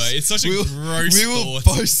post number. this. It's such a gross We will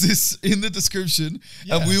thought. post this in the description,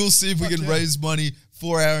 Yeah. and we will see if we Fuck can yeah. raise money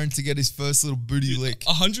for Aaron to get his first little booty lick.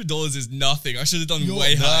 $100 is nothing. I should have done You're-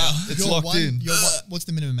 way Nah. higher. It's locked in. What's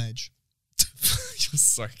the minimum age? You're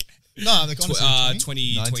so gay. No, like honestly,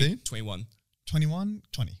 20, 19? 21. 21,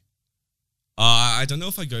 20. I don't know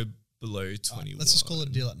if I go below 21. Let's just call it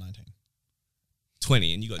a deal at 19.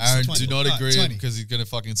 20, and you got Aaron, 20. do not Alright, agree 20. because he's going to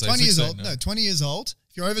fucking say 20 years 16, old. no. No, 20 years old.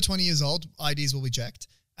 If you're over 20 years old, IDs will be checked,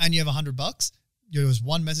 and you have $100. You're just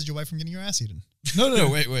one message away from getting your ass eaten. No,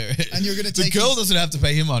 wait. And you're gonna the take girl his- doesn't have to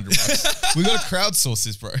pay him $100. We got to crowdsource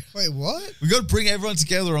this, bro. Wait, what? We got to bring everyone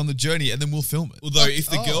together on the journey, and then we'll film it. Although, if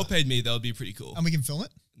the Oh. girl paid me, that would be pretty cool. And we can film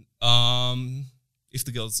it. If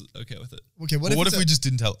the girl's okay with it. Okay, What if we just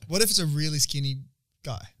didn't tell her? What if it's a really skinny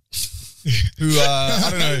guy? Who, I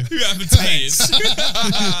don't know. Who haven't paid?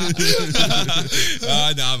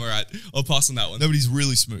 No, I'm alright. I'll pass on that one. Nobody's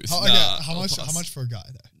really smooth. How, Nah, okay, how I'll much? pass. How much for a guy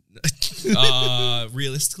though?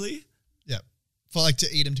 Realistically, Yeah, for like to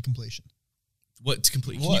eat him to completion. what to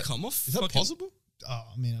complete? Can What? you come off? Is that fucking- possible? Oh,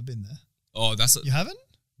 I mean, I've been there. Oh, that's a, You haven't?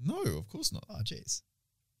 No, of course not. Oh, jeez.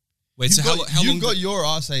 wait. So how you've long? got your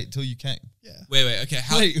ass ate till you came. Yeah. Wait. Okay.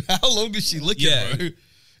 How? Wait, how long does she lick Yeah. it, bro?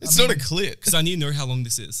 It's I not a mean- clit. Because I need to know how long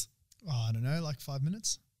this is. Oh, I don't know, like 5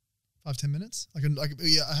 minutes, 5-10 minutes. I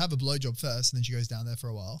have a blowjob first, and then she goes down there for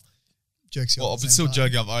a while, jerks you. Well, off at but the still same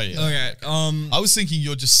time. joking up. Oh, yeah. Okay. I was thinking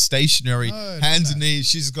you're just stationary, No, hands no. and knees.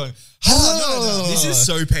 She's just going, Oh, no. This is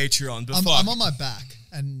so Patreon, but I'm fuck. on my back,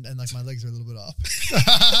 and like my legs are a little bit up.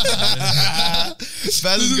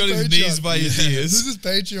 Spaz has got his knees by his This ears. is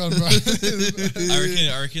Patreon, bro.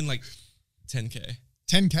 I reckon like 10K.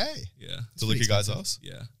 10K. Yeah. To lick a guy's ass?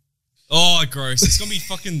 Yeah. Oh, gross. It's gonna be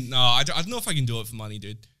fucking. No, I don't know if I can do it for money,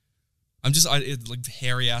 dude. It's like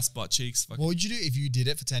hairy ass butt cheeks. Fucking, What would you do if you did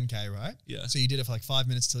it for 10K, right? Yeah. So you did it for like 5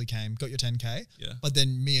 minutes till he came, got your 10K. Yeah. But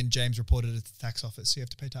then me and James reported it at the tax office, so you have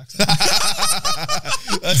to pay tax.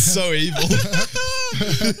 That's so evil.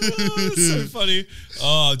 so funny.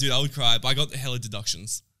 Oh, dude, I would cry. But I got hella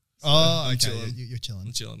deductions. Oh, I'm okay. chilling. You're chilling.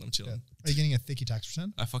 I'm chilling. Yeah. Are you getting a thicky tax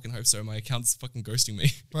return? I fucking hope so. My account's fucking ghosting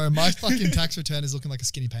me. Bro, my fucking tax return is looking like a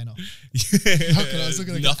skinny painter. Yeah, How can I was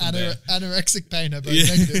looking like nothing an there. anorexic painter, but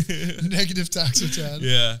Yeah. negative tax return.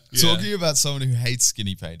 Yeah. Talking about someone who hates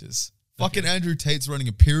skinny painters. Fucking Andrew Tate's running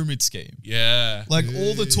a pyramid scheme. Yeah. Like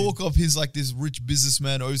all the talk of his like this rich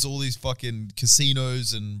businessman owes all these fucking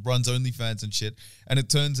casinos and runs OnlyFans and shit. And it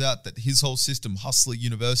turns out that his whole system, Hustler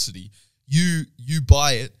University, you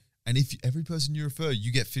buy it, and if every person you refer,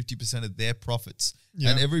 you get 50% of their profits.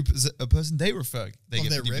 Yeah. And every a person they refer, they Of get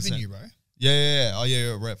their 50%. revenue, bro. Yeah. Oh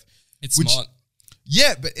yeah, rev. It's Which- smart.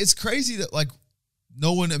 Yeah, but it's crazy that like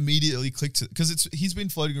no one immediately clicked it because he's been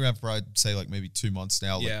floating around for I'd say like maybe 2 months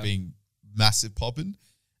now, like Yeah. being massive popping,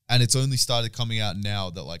 and it's only started coming out now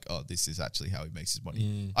that like, oh, this is actually how he makes his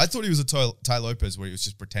money. I thought he was a Ty Lopez where he was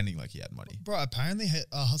just pretending like he had money. Bro, apparently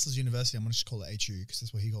Hustlers University, I'm going to just call it HU because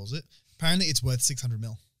that's what he calls it. Apparently it's worth 600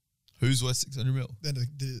 mil. Who's worth 600 mil? Then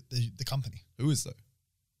the company. Who is though?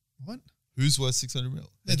 What? Who's worth 600 mil?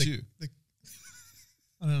 Yeah, HU.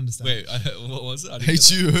 I don't understand. Wait, what was it? I didn't get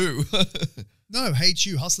that. HU who? No,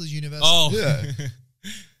 HU, Hustlers University. Oh. Yeah.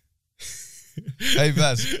 Hey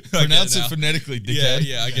Vaz, pronounce it now. phonetically, Yeah, dickhead.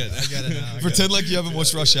 yeah, I get it. I get it now. I get Pretend like you haven't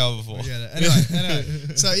watched Rush Hour before. it. I get it.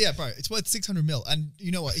 Anyway. So yeah, bro, it's worth 600 mil. And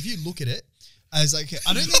you know what? If you look at it as like,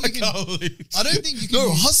 I don't think you can. I don't think you can. No,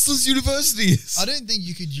 use- Hustlers University is. I don't think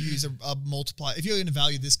you could use a multiplier. If you're going to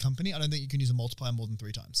value this company, I don't think you can use a multiplier more than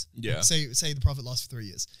 3 times. Yeah. Like, say the profit lasts for 3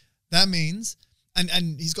 years. That means, and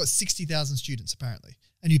he's got 60,000 students apparently,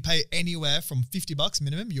 and you pay anywhere from $50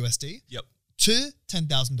 minimum USD Yep. to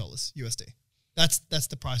 $10,000 USD. That's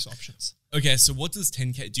the price options. Okay, so what does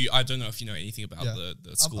 10K do? I don't know if you know anything about Yeah.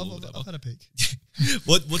 the school or I've whatever. had a peek.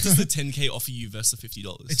 What does the 10K offer you versus the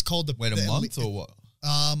 $50? It's called the Wait, a the month elite- or what?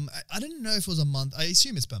 I didn't know if it was a month. I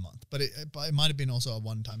assume it's per month, but it might have been also a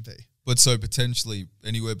one-time fee. But so potentially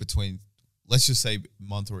anywhere between, let's just say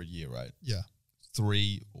month or a year, right? Yeah.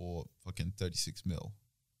 3 or fucking 36 mil.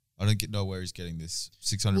 I don't know where he's getting this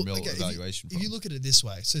 600 mil okay, evaluation if from. you look at it this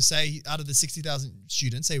way, so say out of the 60,000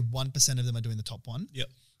 students, say 1% of them are doing the top one. Yep.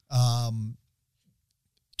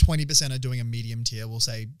 20% are doing a medium tier. We'll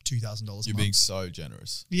say $2,000 a You're month. being so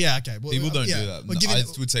generous. Yeah, okay. Well, People don't yeah, do that. We're giving I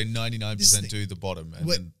it, would say This is 99% the- do the bottom. And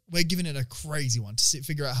then, we're giving it a crazy one to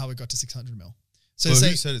figure out how it got to 600 mil. So so say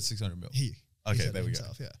who said it's 600 mil? he Okay, said it there we go.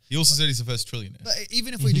 himself, yeah. He also said he's the first trillionaire. But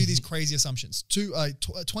even if we do these crazy assumptions,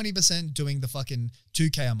 20% doing the fucking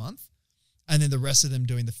 2K a month, and then the rest of them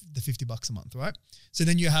doing the $50 a month, right? So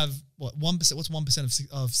then you have what 1%? What's 1%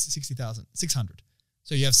 of 60,000? 600.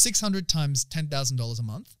 So you have 600 times $10,000 a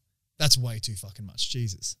month. That's way too fucking much.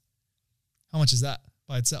 Jesus, how much is that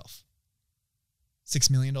by itself? $6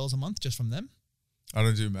 million a month just from them. I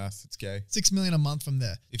don't do math. It's gay. $6 million a month from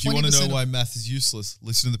there. If you want to 20% know of- why math is useless,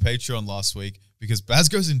 listen to the Patreon last week because Baz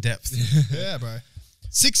goes in depth. Yeah, bro.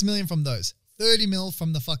 6 million from those. 30 mil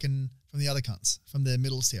from the other cunts, from the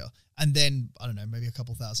middle tier. And then, I don't know, maybe a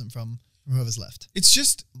couple thousand from whoever's left. It's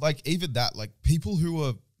just like even that, like people who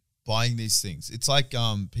are buying these things. It's like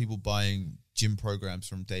people buying gym programs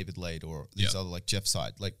from David Lade or these other like Jeff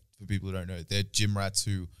Side. Like for people who don't know, they're gym rats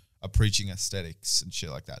who are preaching aesthetics and shit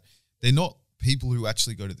like that. They're not people who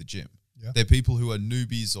actually go to the gym. Yeah. They're people who are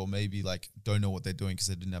newbies or maybe like don't know what they're doing because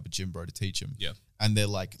they didn't have a gym bro to teach them. Yeah. And they're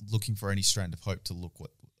like looking for any strand of hope to look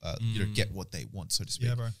what get what they want, so to speak.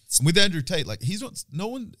 Yeah, bro. And with Andrew Tate, like he's not no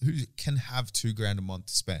one who can have $2,000 a month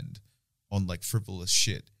to spend on like frivolous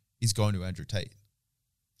shit is going to Andrew Tate.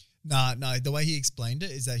 Nah, the way he explained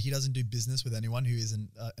it is that he doesn't do business with anyone who isn't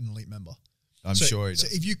an elite member. I'm sure he does. So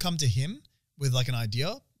if you come to him with like an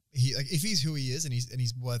idea, if he's who he is and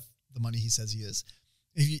he's worth the money he says he is,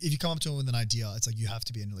 if you come up to him with an idea, it's like you have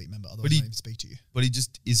to be an elite member, otherwise he- I don't even speak to you. But he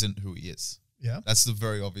just isn't who he is. Yeah. That's the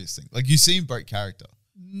very obvious thing. Like you see him break character.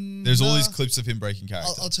 There's all these clips of him breaking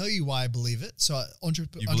character. I'll tell you why I believe it. So you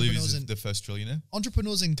believe entrepreneurs he's the first trillionaire?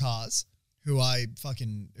 entrepreneurs in cars who I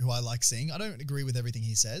like seeing. I don't agree with everything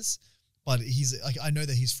he says, but he's like, I know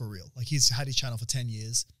that he's for real. Like he's had his channel for 10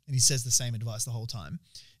 years and he says the same advice the whole time.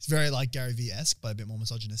 It's very like Gary Vee-esque, but a bit more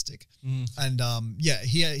misogynistic. And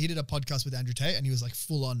he did a podcast with Andrew Tate and he was like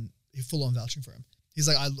full on vouching for him. He's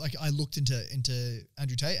like, I looked into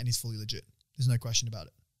Andrew Tate and he's fully legit. There's no question about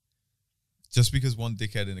it. Just because one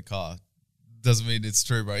dickhead in a car doesn't mean it's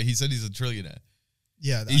true, bro. He said he's a trillionaire.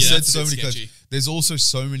 Yeah. He Yeah, said that's a so bit many sketchy. clips. There's also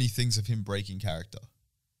so many things of him breaking character.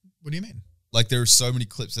 What do you mean? Like there are so many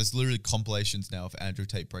clips. There's literally compilations now of Andrew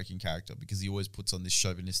Tate breaking character because he always puts on this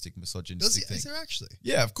chauvinistic, misogynistic thing. Is there actually?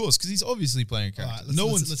 Yeah, of course, because he's obviously playing a All character. right,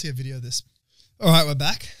 let's see a video of this. All right, we're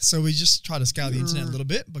back. So we just tried to scour the internet a little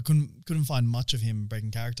bit, but couldn't find much of him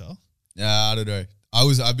breaking character. I don't know.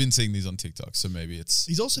 I've been seeing these on TikTok, so maybe it's.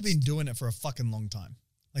 He's also been doing it for a fucking long time.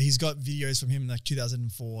 Like he's got videos from him in like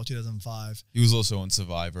 2004, 2005. He was also on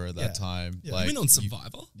Survivor at that Yeah. time. Yeah. Like Been on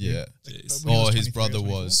Survivor. Yeah. Jeez. When he was His 23 or brother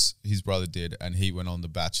 24. was. His brother did, and he went on The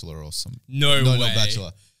Bachelor or something. No No, way. not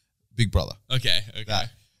Bachelor. Big Brother. Okay. That.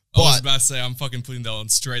 I was But- about to say I'm fucking putting that on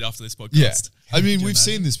straight after this podcast. Yeah. I mean, you we've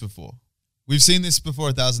seen imagine? this before. We've seen this before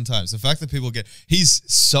 1,000 times. The fact that people he's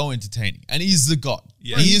so entertaining, and he's the God.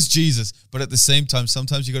 Yeah. He is Jesus, but at the same time,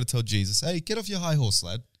 sometimes you got to tell Jesus, "Hey, get off your high horse,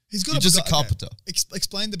 lad. He's got You're just a okay. carpenter."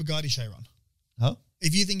 Explain the Bugatti Chiron. Huh?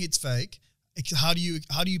 If you think it's fake, how do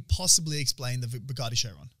you possibly explain the Bugatti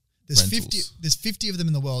Chiron? There's Rentals. 50 of them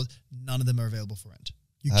in the world. None of them are available for rent.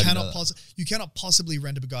 You How do you know cannot that? you cannot possibly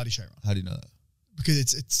rent a Bugatti Chiron How do you know that? because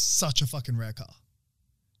it's such a fucking rare car.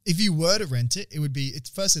 If you were to rent it, it would be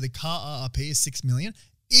firstly the car RRP is 6 million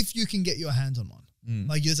if you can get your hands on one.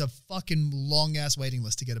 Like there's a fucking long ass waiting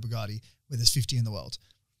list to get a Bugatti where there's 50 in the world.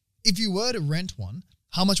 If you were to rent one,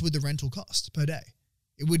 how much would the rental cost per day?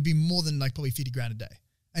 It would be more than like probably 50 grand a day.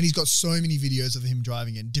 And he's got so many videos of him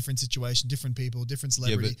driving in different situation, different people, different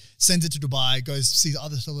celebrity. Sends it to Dubai, goes sees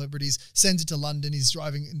other celebrities, sends it to London. He's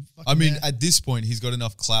driving in fucking I mean, there. at this point, he's got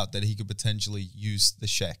enough clout that he could potentially use the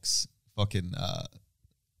Sheikhs, fucking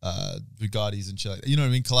Bugattis and shit like that. You know what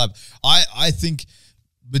I mean? Collab. I think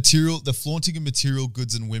the flaunting of material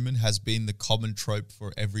goods and women has been the common trope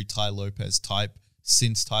for every Tai Lopez type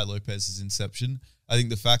since Tai Lopez's inception. I think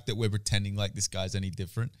the fact that we're pretending like this guy's any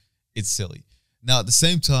different, it's silly. Now, at the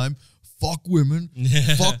same time, fuck women,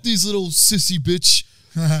 fuck these little sissy bitch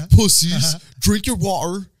pussies, drink your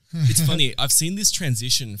water. It's funny. I've seen this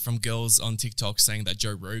transition from girls on TikTok saying that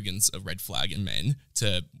Joe Rogan's a red flag in men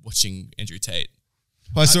to watching Andrew Tate.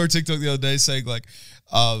 I saw a TikTok the other day saying like,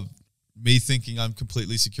 me thinking I'm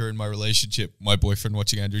completely secure in my relationship, my boyfriend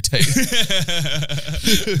watching Andrew Tate. But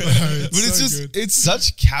it's so just, good. it's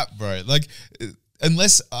such cap, bro. Like,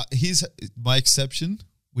 unless, here's my exception,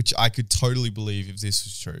 which I could totally believe if this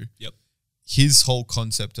was true. Yep. His whole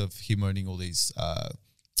concept of him owning all these,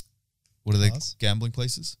 what are they, Bars? gambling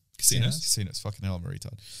places? Casinos. Casinos. Fucking hell, I'm a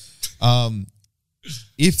retard.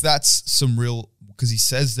 If that's some real, because he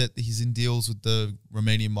says that he's in deals with the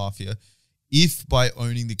Romanian mafia. If by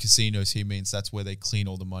owning the casinos he means that's where they clean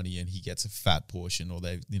all the money and he gets a fat portion, or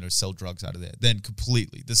they sell drugs out of there, then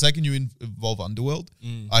completely. The second you involve Underworld,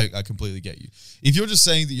 I completely get you. If you're just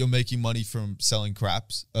saying that you're making money from selling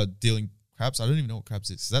craps, dealing craps, I don't even know what craps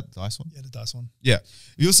is. Is that the dice one? Yeah, the dice one. Yeah.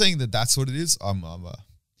 If you're saying that that's what it is, I'm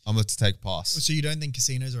going to take pass. So you don't think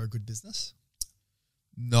casinos are a good business?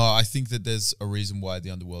 No, I think that there's a reason why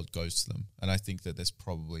the Underworld goes to them, and I think that there's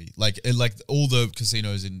probably like all the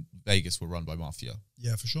casinos in Vegas were run by mafia.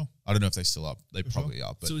 Yeah, for sure. I don't know if they still are. They For probably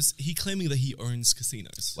are, but So is he claiming that he owns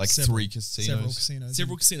casinos? like Several- 3 casinos.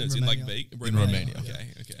 Several casinos. in like Romania. Romania.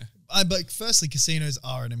 Romania. Okay. But firstly, casinos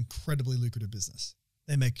are an incredibly lucrative business.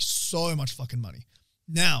 They make so much fucking money.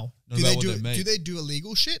 Now, Not do about they what do they make. do they do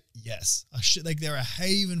illegal shit? Yes, like they're a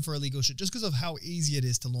haven for illegal shit, just because of how easy it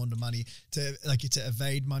is to launder money, to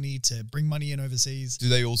evade money, to bring money in overseas. Do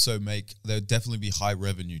they also make? There'll definitely be high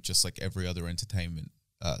revenue, just like every other entertainment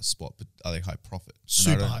spot. But are they high profit? And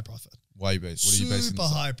I Super don't- high profit. Why are you based? What are you basing Super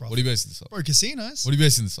this high off? profit. What are you basing this off? Bro, casinos. What are you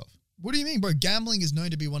basing this off? What do you mean, bro? Gambling is known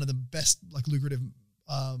to be one of the best, like, lucrative,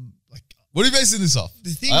 like. What are you basing this off? The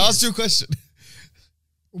thing I is- asked you a question.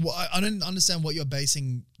 Well, I don't understand what you're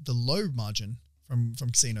basing the low margin from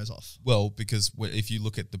casinos off. Well, because if you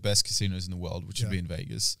look at the best casinos in the world, which would be in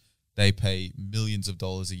Vegas, they pay millions of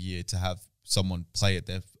dollars a year to have someone play at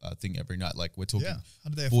their thing every night. Like we're talking Yeah, how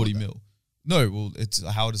do they afford 40 that? mil. No, well, it's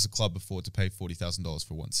how does a club afford to pay $40,000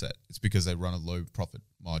 for one set? It's because they run a low profit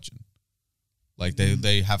margin. Like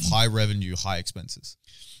they have high revenue, high expenses.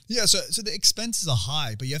 Yeah, so the expenses are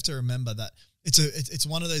high, but you have to remember that it's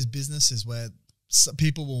one of those businesses where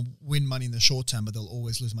people will win money in the short term, but they'll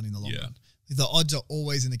always lose money in the long Yeah. run. The odds are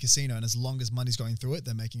always in the casino, and as long as money's going through it,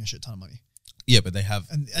 they're making a shit ton of money. Yeah, but they have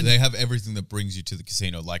And- they have everything that brings you to the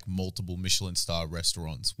casino, like multiple Michelin star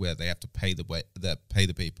restaurants where they have to pay the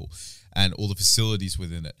people, and all the facilities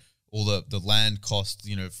within it, all the land costs,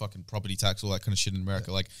 fucking property tax, all that kind of shit in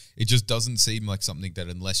America. Like it just doesn't seem like something that,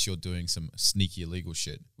 unless you're doing some sneaky illegal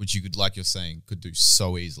shit, which you could, like you're saying, could do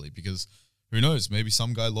so easily. Because who knows? Maybe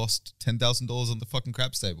some guy lost $10,000 on the fucking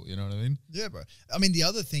craps table. You know what I mean? Yeah, bro. I mean, the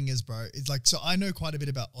other thing is, bro, it's like, so I know quite a bit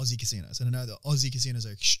about Aussie casinos, and I know that Aussie casinos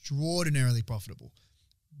are extraordinarily profitable.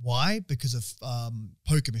 Why? Because of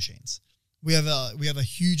poker machines. We have a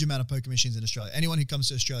huge amount of poker machines in Australia. Anyone who comes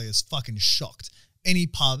to Australia is fucking shocked any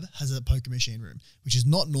pub has a poker machine room, which is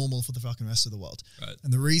not normal for the fucking rest of the world. Right.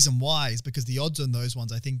 And the reason why is because the odds on those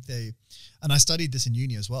ones, I think and I studied this in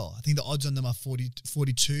uni as well. I think the odds on them are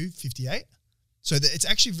 42, 58. So it's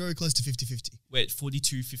actually very close to 50-50. Wait,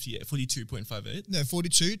 42.58? No,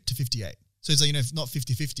 42 to 58. So it's like, if not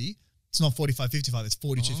 50-50, it's not 45-55, it's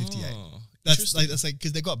 42-58. Oh, That's like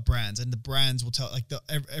because they've got brands, and the brands will tell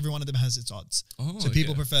every one of them has its odds. Oh, so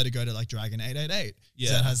people yeah. prefer to go to like Dragon 888.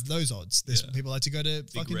 Yeah. That has those odds. There's Yeah. people like to go to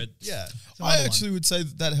fucking Red. yeah. some I other actually would say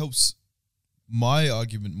that helps my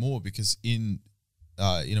argument more because in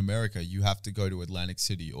America you have to go to Atlantic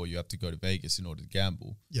City or you have to go to Vegas in order to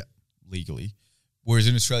gamble. Yeah. Legally. Whereas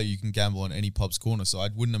in Australia you can gamble on any pub's corner. So I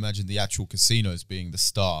wouldn't imagine the actual casinos being the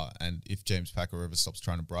star. And if James Packer ever stops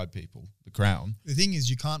trying to bribe people, the crown. The thing is,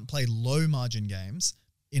 you can't play low margin games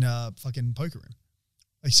in a fucking poker room.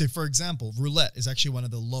 Like, so for example, roulette is actually one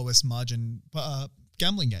of the lowest margin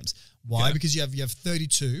gambling games. Why? Yeah. Because you have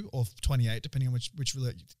 32 or 28, depending on which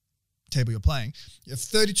roulette table you're playing. You have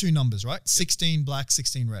 32 numbers, right? 16 black,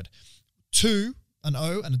 16 red. 2, an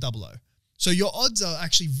O, and a double O. So your odds are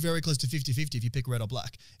actually very close to 50-50 if you pick red or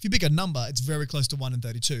black. If you pick a number, it's very close to 1 in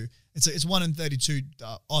 32. It's 1 in 32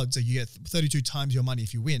 odds, so you get 32 times your money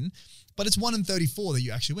if you win. But it's 1 in 34 that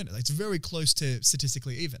you actually win it. It's very close to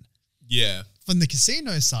statistically even. Yeah. From the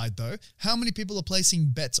casino side, though, how many people are placing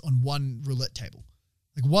bets on one roulette table?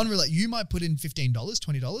 Like one roulette, you might put in $15,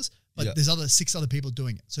 $20, but Yeah. there's 6 other people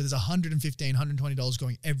doing it. So there's $115, $120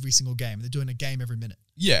 going every single game. They're doing a game every minute.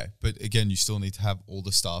 Yeah, but again, you still need to have all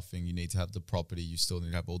the staffing. You need to have the property. You still need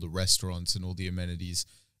to have all the restaurants and all the amenities.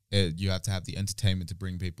 You have to have the entertainment to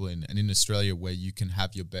bring people in. And in Australia, where you can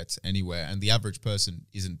have your bets anywhere, and the average person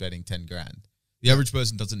isn't betting 10 grand. The average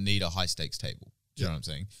person doesn't need a high stakes table. Do you know what I'm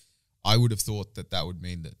saying? I would have thought that would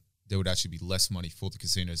mean that there would actually be less money for the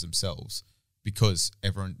casinos themselves because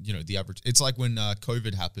everyone, the average. It's like when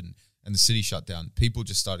COVID happened and the city shut down. People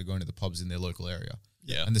just started going to the pubs in their local area.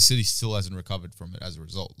 Yeah. And the city still hasn't recovered from it as a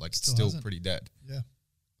result. Like, it's still hasn't. pretty dead. Yeah.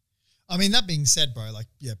 I mean, that being said, bro, like,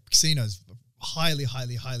 yeah, casinos highly,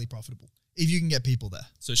 highly, highly profitable if you can get people there.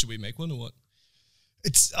 So should we make one or what?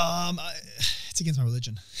 It's it's against my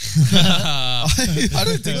religion. I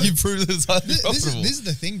don't think you proved it as highly profitable. This is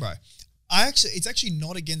the thing, bro. It's actually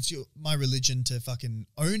not against my religion to fucking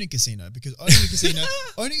own a casino because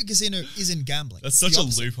owning a casino isn't gambling. That's It's such the a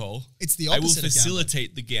opposite. loophole. It's the I will opposite of gambling.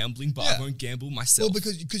 facilitate the gambling, but Yeah. I won't gamble myself. Well,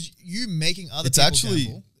 because you making other It's people actually,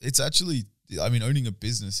 gamble. I mean, owning a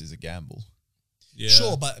business is a gamble. yeah.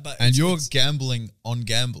 Sure, but And it's- you're it's- gambling on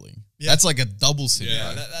gambling. Yeah. That's like a double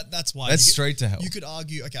scenario. Yeah. that's why That's you could- straight to hell. You could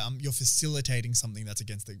argue, okay, you're facilitating something that's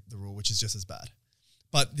against the rule, which is just as bad.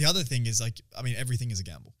 But the other thing is, like, I mean, everything is a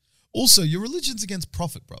gamble. Also, your religion's against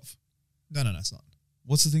profit, bruv. No, it's not.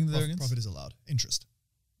 What's the thing that they're against? Profit is allowed. Interest.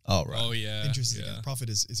 Oh, right. Oh yeah. Interest is yeah. against. Profit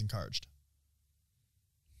is encouraged.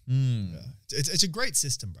 Hmm. Yeah. It's a great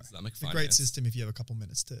system, bro. Islamic It's a great finance. system if you have a couple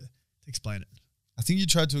minutes to explain it. I think you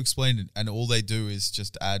tried to explain it, and all they do is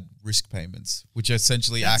just add risk payments, which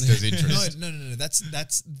essentially act as interest. No.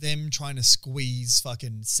 That's them trying to squeeze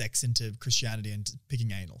fucking sex into Christianity and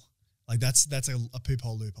picking anal. Like that's a poop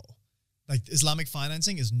hole loophole. Like Islamic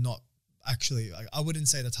financing is not actually. I wouldn't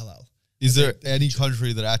say that's halal. Is there They're any interesting.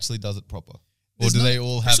 country that actually does it proper? Or There's do not- they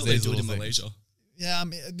all I have saw they these do it in little things? Malaysia. Yeah, I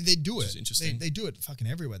mean they do Which it. is interesting. They do it fucking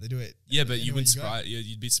everywhere. They do it. Yeah, but you anywhere wouldn't go. surprise. Yeah,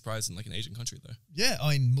 you'd be surprised in like an Asian country though.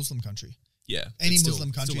 Yeah, in Muslim country. Yeah. Any it's still-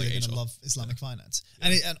 Muslim country, still like they're going to Asia. love Islamic finance.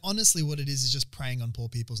 And honestly, what it is just preying on poor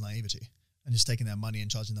people's naivety and just taking their money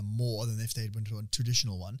and charging them more than if they'd went to a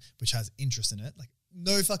traditional one, which has interest in it. Like,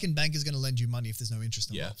 no fucking bank is going to lend you money if there's no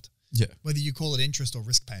interest Yeah. involved. Yeah. Whether you call it interest or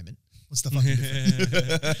risk payment. What's the fucking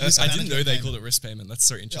difference? Risk I didn't management know they payment. called it risk payment. That's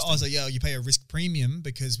so Yeah, interesting. I was like, yeah, you pay a risk premium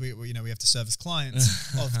because we have to service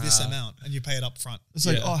clients of this amount and you pay it up front. It's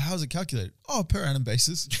like, Yeah. oh, how's it calculated? Oh, per annum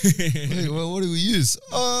basis. Wait, well, what do we use?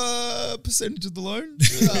 Percentage of the loan?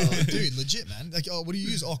 Oh, dude, legit, man. Like, oh, what do you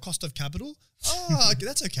use? Oh, cost of capital? Oh, okay,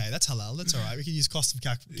 that's okay. That's halal. That's all right. We can use cost of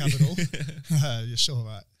capital. Yeah, sure,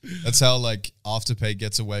 right. That's how like Afterpay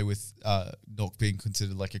gets away with not being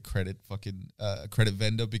considered like a credit credit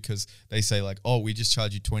vendor because they say like, oh, we just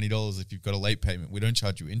charge you $20 if you've got a late payment. We don't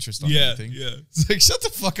charge you interest on Yeah, anything. yeah. It's like, shut the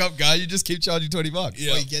fuck up, guy. You just keep charging $20.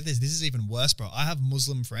 Yeah. Oh, you get this. This is even worse, bro. I have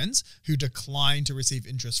Muslim friends who decline to receive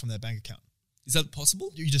interest from their bank account. Is that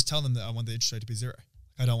possible? You just tell them that I want the interest rate to be zero.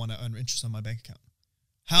 I don't want to earn interest on my bank account.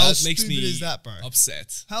 How That stupid makes me is that, bro?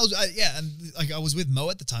 upset. Yeah, and like I was with Mo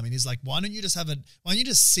at the time, and he's like, "Why don't you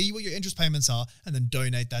just see what your interest payments are, and then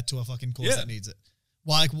donate that to a fucking cause Yeah. that needs it?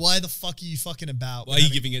 Why the fuck are you fucking about? Why are you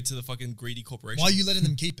giving it to the fucking greedy corporation? Why are you letting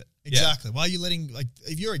them keep it? Exactly. Why are you letting, like,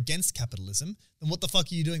 if you're against capitalism, then what the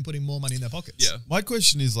fuck are you doing putting more money in their pockets? Yeah. My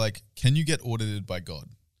question is like, can you get audited by God?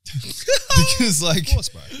 Because like, Of course,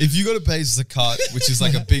 bro. if you got to pay zakat, which is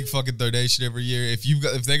like a big fucking donation every year, if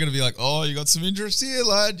they're gonna be like, oh, you got some interest here,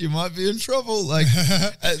 lad, you might be in trouble. Like,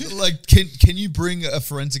 can you bring a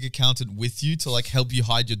forensic accountant with you to like help you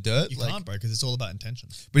hide your dirt? You Like, can't, bro, because it's all about intention.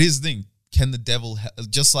 but here's the thing: can the devil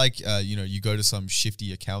just like you go to some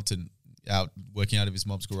shifty accountant out working out of his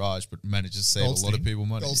mom's garage, but manages to save a lot of people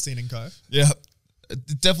money? Goldstein and Co. Yeah,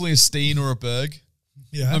 definitely a Steen or a Berg.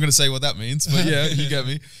 Yeah. I'm not gonna say what that means, but yeah, you get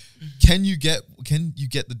me. Can you get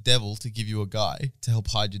the devil to give you a guy to help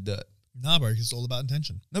hide your dirt? Nah, bro, it's all about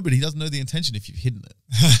intention. No, but he doesn't know the intention if you've hidden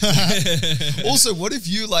it. Also, what if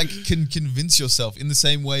you like can convince yourself in the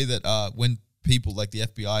same way that when people like the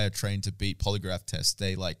FBI are trained to beat polygraph tests,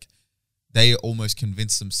 they almost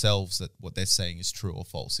convince themselves that what they're saying is true or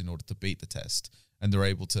false in order to beat the test, and they're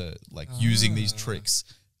able to like using these tricks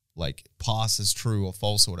like pass as true or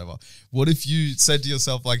false or whatever. What if you said to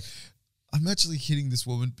yourself like, I'm actually hitting this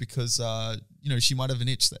woman because she might have an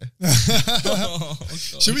itch there. Oh,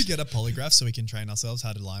 Should we get a polygraph so we can train ourselves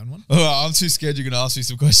how to lie on one? Oh, I'm too scared you're gonna ask me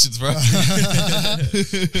some questions, bro.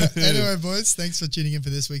 Anyway, boys, thanks for tuning in for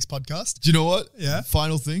this week's podcast. Do you know what? Yeah.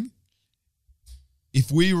 Final thing.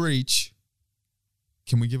 If we reach,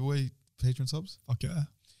 can we give away patron subs? Fuck yeah.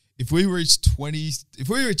 If we reach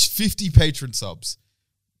 50 patron subs,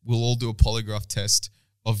 we'll all do a polygraph test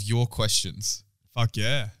of your questions. Fuck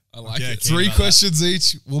yeah. I like Yeah, it. keen 3 about questions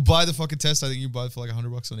each. We'll buy the fucking test. I think you buy it for like $100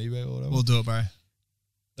 on eBay or whatever. We'll do it, bro.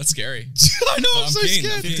 That's scary. I know, I'm I'm so keen,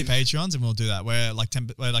 I'm scared. keen. 50 Patreons and we'll do that. We're like 10%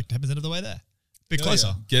 of the way there. Bit Hell closer.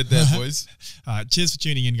 yeah. Get there, boys. All right. Cheers for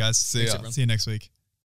tuning in, guys. See ya. See you next week.